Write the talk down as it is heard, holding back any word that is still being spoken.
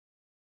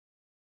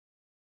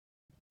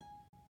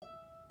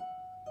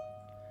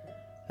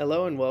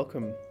Hello and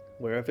welcome,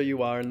 wherever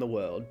you are in the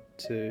world,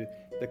 to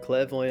the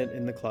Clairvoyant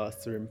in the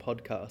Classroom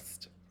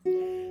podcast.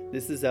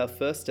 This is our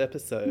first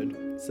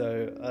episode,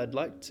 so I'd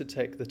like to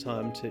take the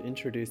time to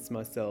introduce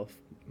myself,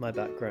 my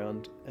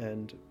background,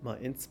 and my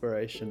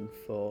inspiration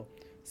for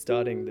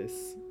starting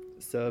this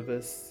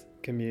service,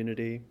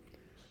 community,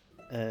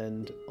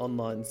 and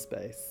online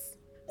space.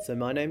 So,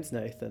 my name's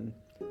Nathan.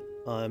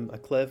 I'm a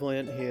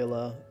clairvoyant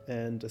healer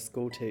and a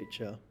school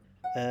teacher,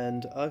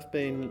 and I've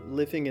been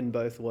living in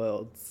both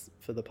worlds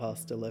for the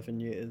past 11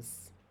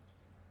 years.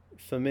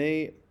 For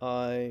me,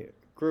 I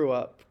grew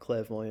up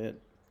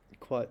clairvoyant,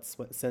 quite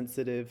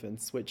sensitive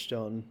and switched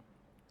on,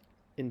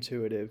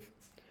 intuitive.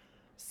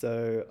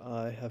 So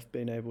I have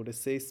been able to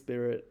see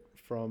spirit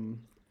from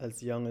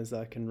as young as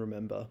I can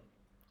remember.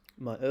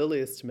 My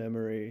earliest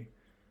memory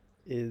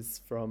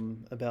is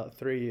from about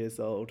 3 years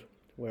old,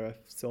 where I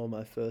saw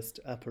my first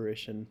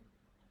apparition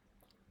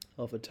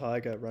of a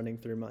tiger running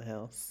through my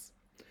house,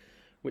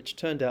 which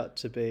turned out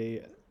to be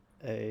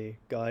a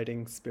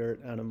guiding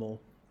spirit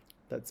animal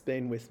that's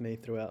been with me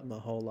throughout my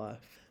whole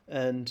life.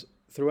 And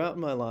throughout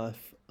my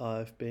life,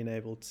 I've been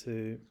able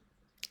to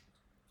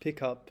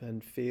pick up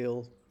and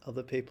feel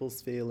other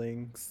people's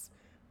feelings,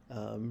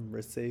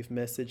 receive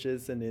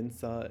messages and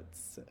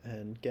insights,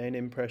 and gain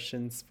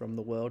impressions from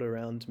the world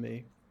around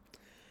me.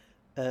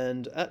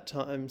 And at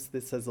times,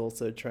 this has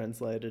also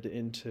translated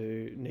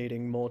into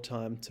needing more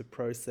time to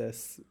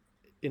process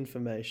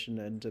information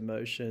and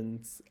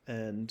emotions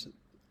and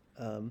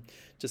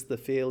just the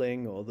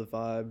feeling or the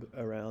vibe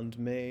around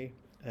me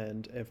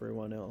and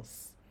everyone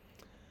else.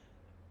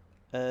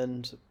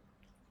 And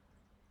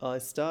I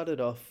started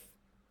off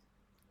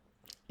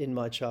in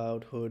my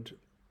childhood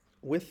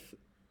with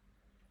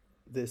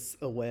this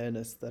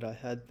awareness that I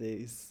had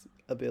these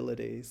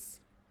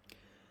abilities.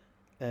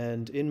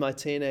 And in my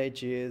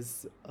teenage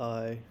years,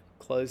 I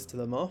closed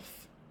them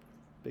off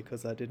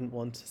because I didn't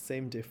want to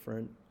seem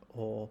different,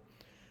 or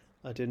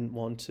I didn't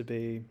want to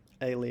be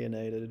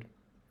alienated.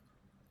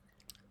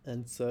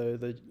 And so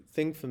the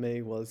thing for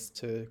me was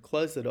to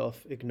close it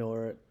off,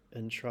 ignore it,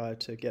 and try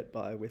to get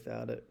by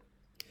without it.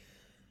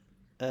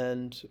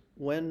 And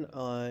when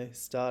I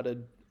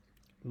started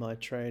my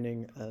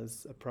training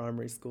as a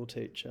primary school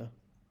teacher,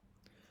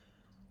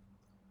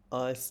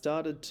 I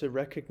started to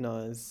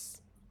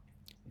recognize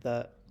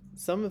that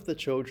some of the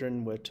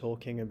children were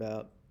talking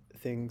about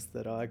things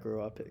that I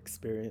grew up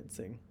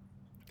experiencing.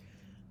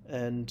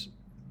 And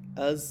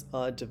as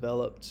I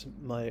developed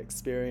my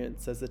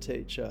experience as a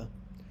teacher,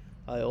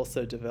 I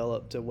also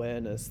developed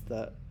awareness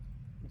that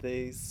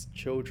these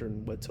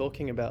children were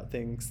talking about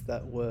things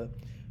that were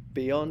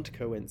beyond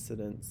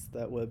coincidence,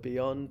 that were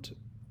beyond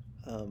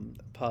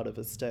part of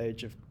a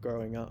stage of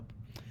growing up.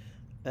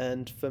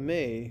 And for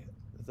me,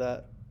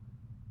 that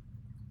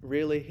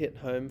really hit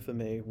home for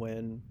me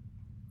when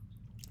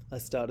I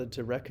started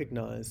to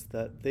recognize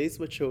that these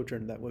were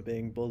children that were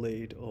being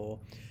bullied, or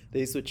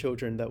these were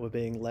children that were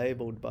being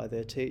labeled by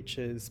their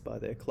teachers, by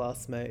their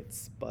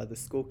classmates, by the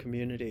school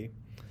community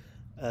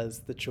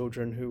as the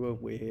children who were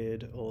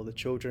weird, or the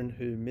children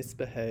who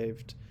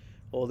misbehaved,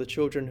 or the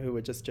children who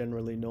were just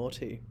generally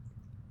naughty.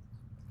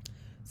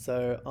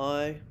 So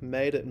I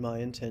made it my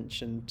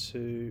intention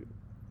to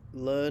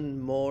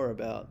learn more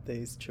about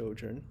these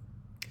children,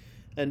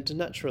 and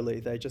naturally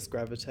they just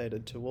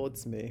gravitated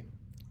towards me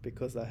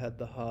because I had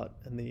the heart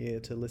and the ear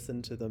to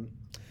listen to them.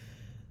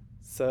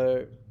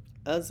 So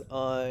as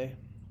I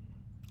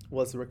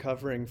was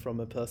recovering from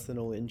a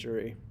personal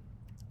injury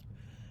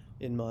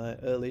in my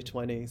early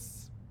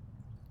 20s,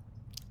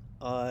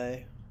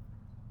 I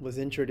was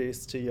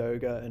introduced to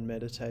yoga and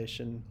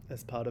meditation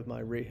as part of my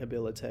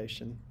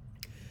rehabilitation,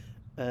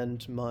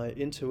 and my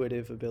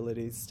intuitive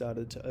abilities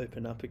started to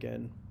open up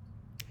again.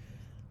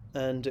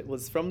 And it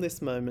was from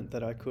this moment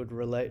that I could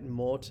relate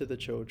more to the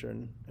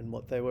children and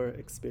what they were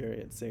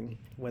experiencing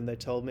when they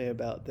told me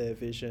about their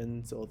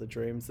visions or the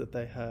dreams that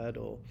they had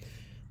or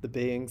the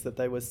beings that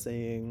they were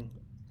seeing.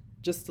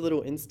 Just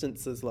little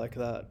instances like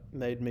that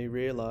made me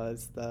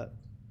realize that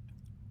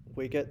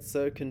we get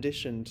so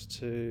conditioned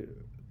to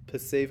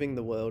perceiving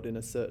the world in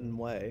a certain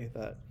way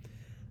that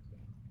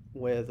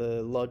where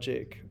the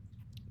logic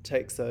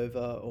takes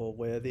over, or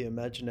where the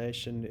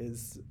imagination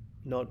is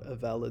not a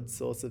valid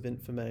source of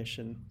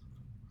information.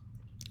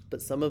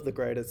 But some of the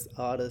greatest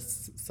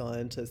artists,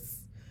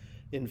 scientists,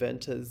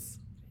 inventors,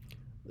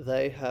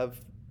 they have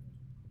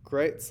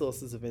great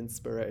sources of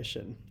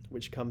inspiration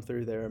which come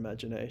through their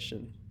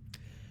imagination.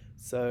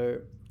 So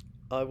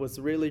I was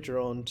really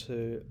drawn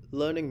to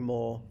learning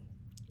more,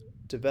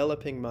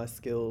 developing my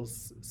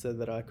skills so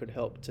that I could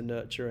help to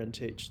nurture and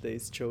teach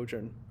these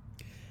children.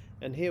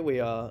 And here we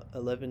are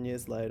 11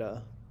 years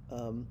later,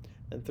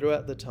 and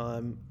throughout the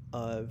time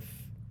I've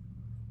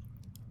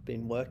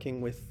been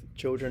working with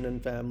children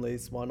and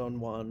families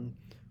one-on-one,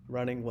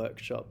 running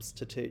workshops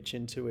to teach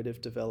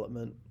intuitive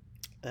development.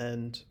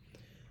 And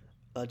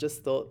I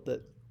just thought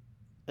that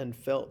and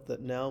felt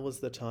that now was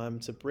the time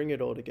to bring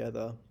it all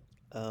together.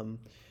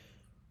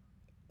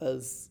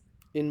 As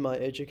in my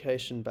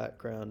education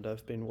background,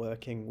 I've been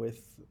working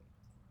with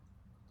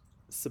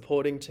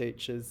supporting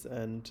teachers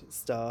and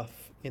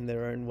staff in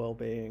their own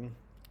well-being,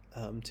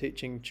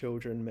 teaching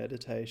children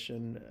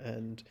meditation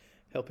and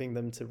helping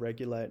them to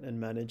regulate and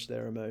manage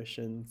their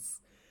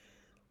emotions.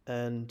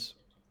 And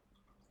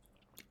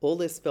all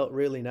this felt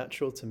really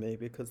natural to me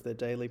because they're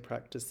daily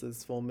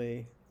practices for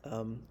me.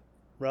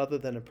 Rather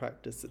than a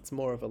practice, it's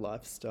more of a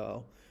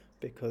lifestyle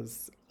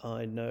because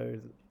I know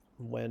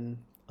when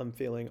I'm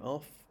feeling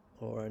off,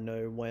 or I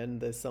know when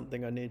there's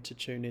something I need to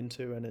tune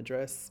into and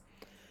address.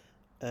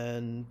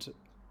 And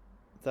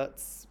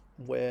that's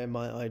where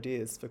my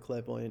ideas for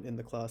Clairvoyant in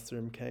the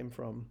Classroom came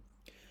from,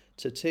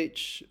 to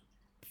teach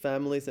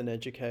families and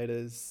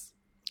educators,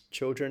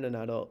 children and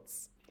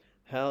adults,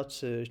 how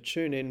to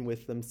tune in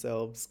with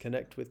themselves,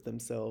 connect with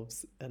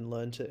themselves, and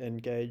learn to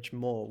engage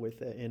more with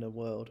their inner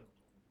world.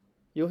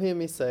 You'll hear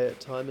me say it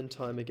time and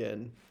time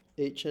again.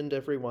 Each and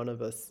every one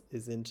of us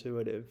is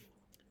intuitive.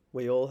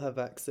 We all have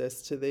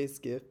access to these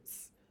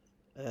gifts,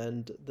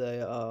 and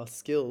they are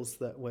skills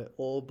that we're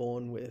all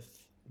born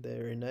with.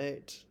 They're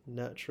innate,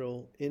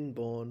 natural,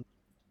 inborn,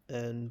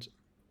 and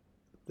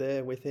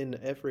they're within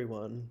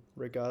everyone,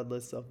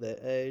 regardless of their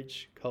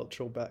age,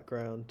 cultural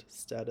background,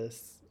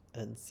 status,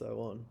 and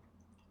so on.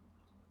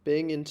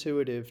 Being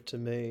intuitive to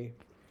me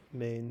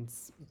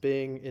means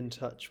being in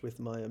touch with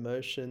my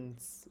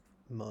emotions,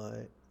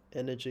 my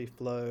energy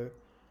flow,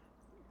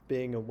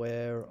 being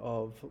aware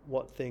of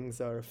what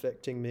things are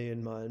affecting me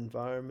in my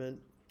environment,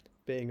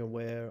 being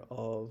aware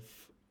of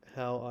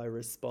how I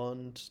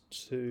respond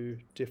to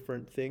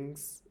different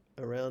things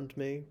around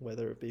me,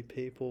 whether it be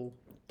people,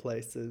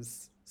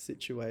 places,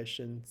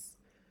 situations.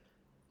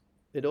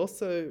 It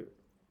also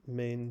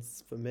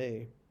means, for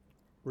me,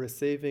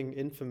 receiving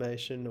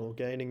information or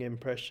gaining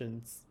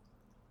impressions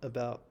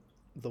about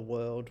the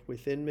world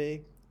within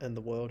me and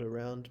the world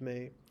around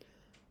me,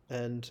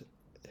 and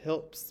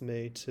helps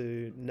me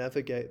to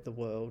navigate the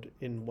world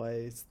in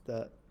ways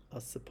that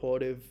are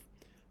supportive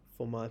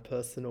for my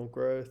personal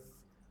growth,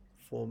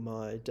 for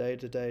my day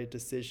to day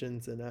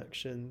decisions and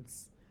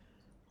actions.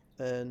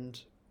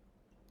 And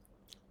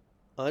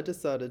I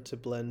decided to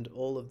blend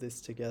all of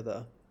this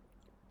together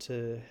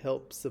to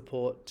help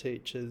support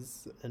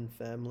teachers and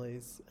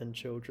families and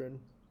children.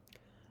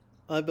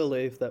 I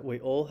believe that we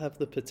all have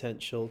the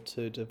potential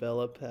to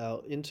develop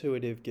our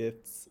intuitive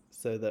gifts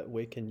so that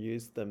we can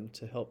use them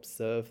to help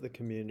serve the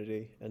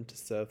community and to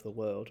serve the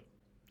world.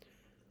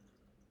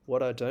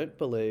 What I don't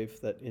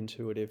believe that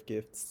intuitive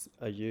gifts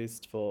are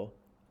used for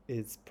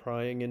is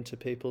prying into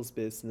people's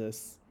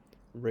business,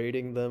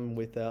 reading them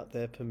without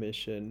their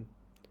permission,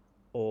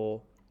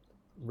 or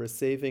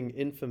receiving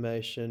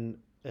information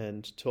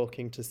and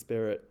talking to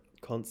spirit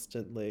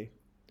constantly,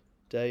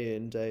 day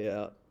in, day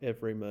out,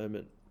 every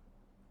moment.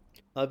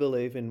 I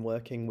believe in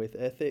working with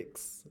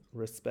ethics,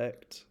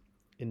 respect,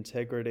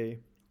 integrity,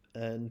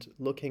 and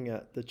looking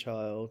at the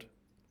child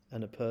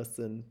and a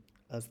person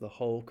as the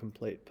whole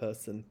complete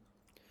person,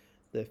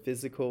 their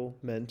physical,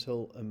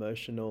 mental,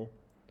 emotional,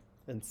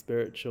 and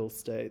spiritual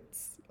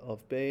states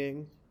of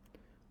being,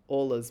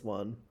 all as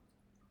one.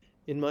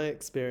 In my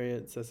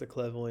experience as a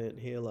clairvoyant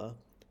healer,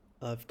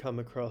 I've come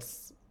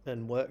across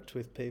and worked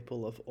with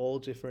people of all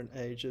different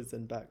ages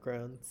and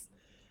backgrounds.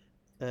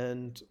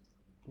 And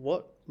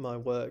what my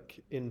work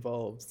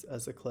involves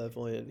as a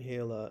clairvoyant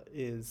healer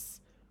is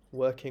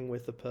working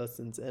with a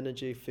person's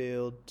energy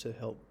field to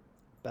help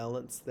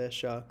balance their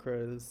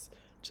chakras,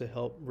 to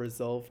help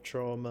resolve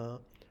trauma,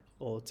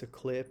 or to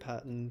clear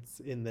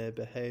patterns in their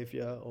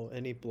behavior or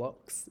any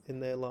blocks in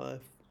their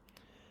life.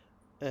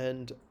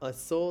 And I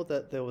saw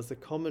that there was a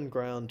common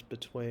ground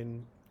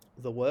between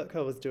the work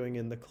I was doing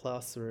in the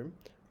classroom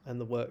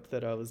and the work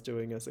that I was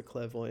doing as a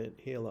clairvoyant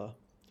healer,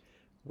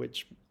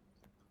 which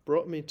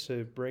brought me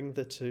to bring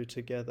the two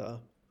together,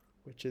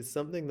 which is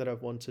something that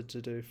I've wanted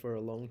to do for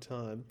a long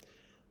time.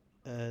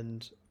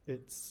 And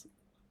it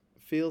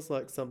feels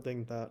like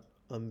something that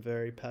I'm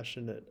very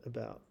passionate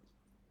about.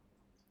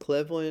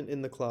 Clairvoyant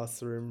in the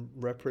classroom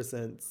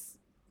represents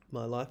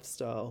my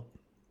lifestyle,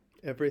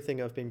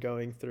 everything I've been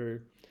going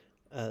through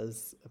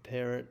as a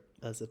parent,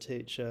 as a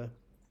teacher,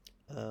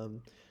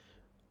 um,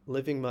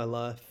 living my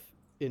life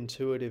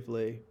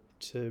intuitively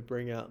to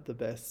bring out the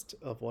best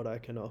of what I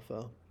can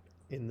offer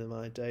in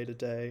my day to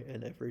day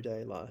and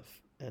everyday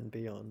life and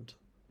beyond.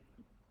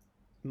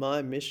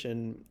 My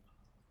mission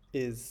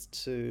is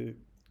to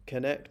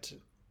connect,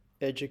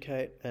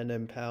 educate, and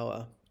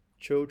empower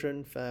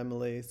children,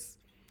 families,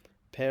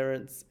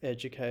 parents,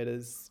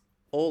 educators,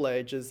 all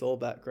ages, all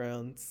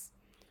backgrounds,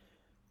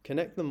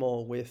 connect them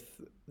all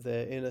with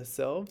their inner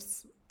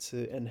selves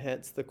to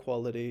enhance the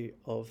quality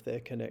of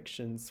their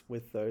connections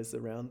with those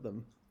around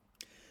them.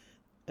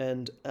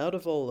 And out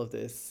of all of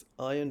this,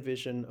 I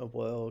envision a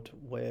world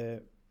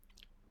where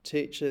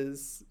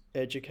teachers,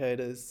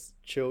 educators,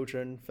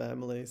 children,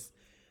 families,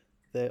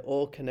 they're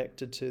all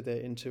connected to their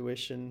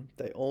intuition.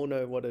 They all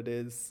know what it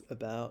is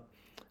about.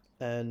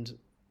 And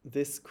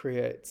this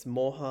creates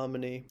more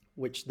harmony,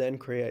 which then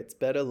creates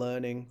better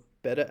learning,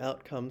 better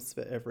outcomes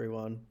for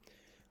everyone,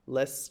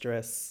 less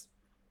stress,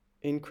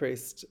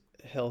 increased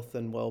health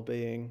and well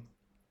being,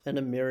 and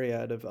a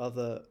myriad of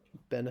other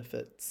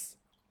benefits.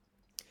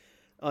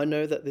 I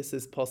know that this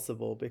is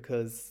possible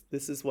because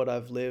this is what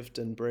I've lived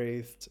and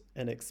breathed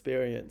and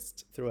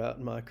experienced throughout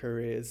my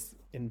careers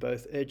in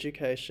both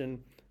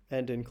education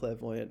and in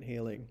clairvoyant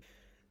healing.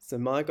 So,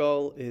 my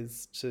goal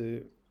is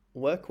to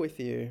work with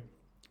you,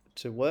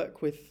 to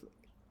work with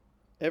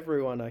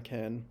everyone I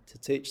can, to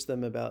teach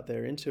them about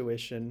their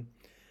intuition,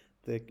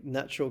 the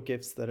natural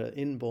gifts that are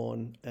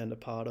inborn and a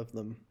part of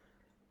them.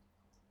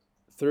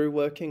 Through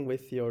working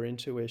with your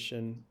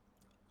intuition,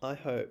 I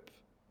hope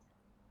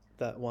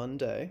that one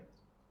day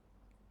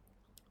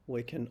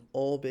we can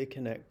all be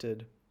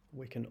connected.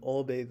 We can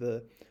all be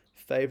the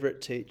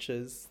favorite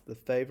teachers, the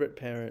favorite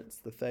parents,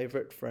 the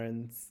favorite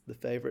friends, the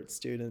favorite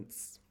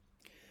students.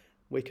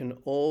 We can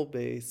all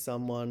be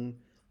someone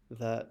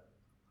that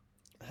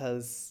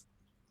has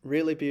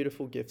really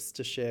beautiful gifts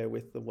to share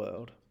with the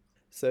world.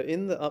 So,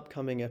 in the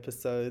upcoming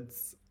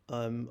episodes,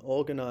 I'm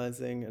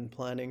organizing and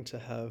planning to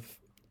have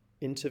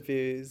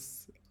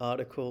interviews,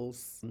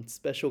 articles, and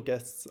special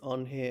guests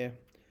on here,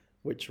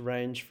 which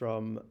range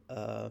from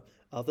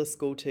other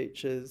school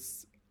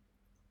teachers,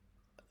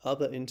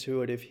 other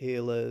intuitive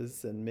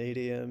healers and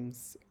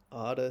mediums,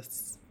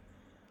 artists,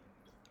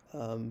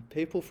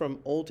 people from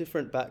all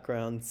different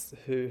backgrounds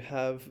who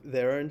have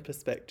their own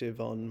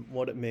perspective on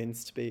what it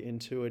means to be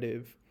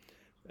intuitive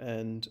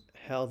and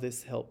how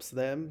this helps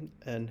them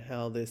and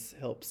how this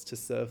helps to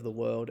serve the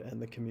world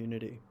and the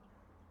community.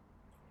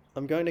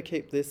 I'm going to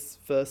keep this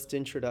first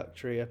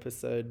introductory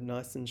episode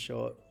nice and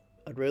short.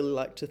 I'd really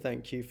like to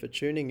thank you for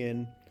tuning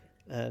in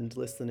and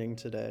listening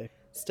today.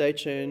 Stay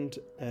tuned,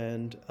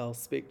 and I'll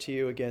speak to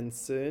you again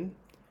soon.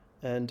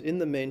 And in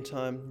the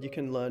meantime, you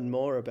can learn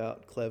more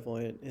about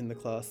Clairvoyant in the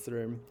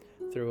Classroom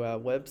through our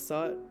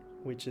website,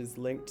 which is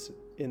linked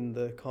in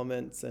the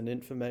comments and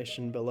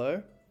information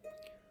below.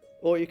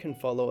 Or you can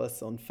follow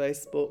us on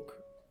Facebook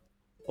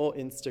or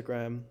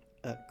Instagram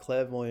at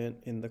Clairvoyant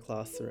in the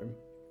Classroom.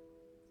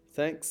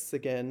 Thanks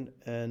again,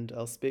 and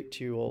I'll speak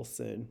to you all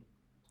soon.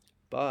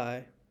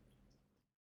 Bye.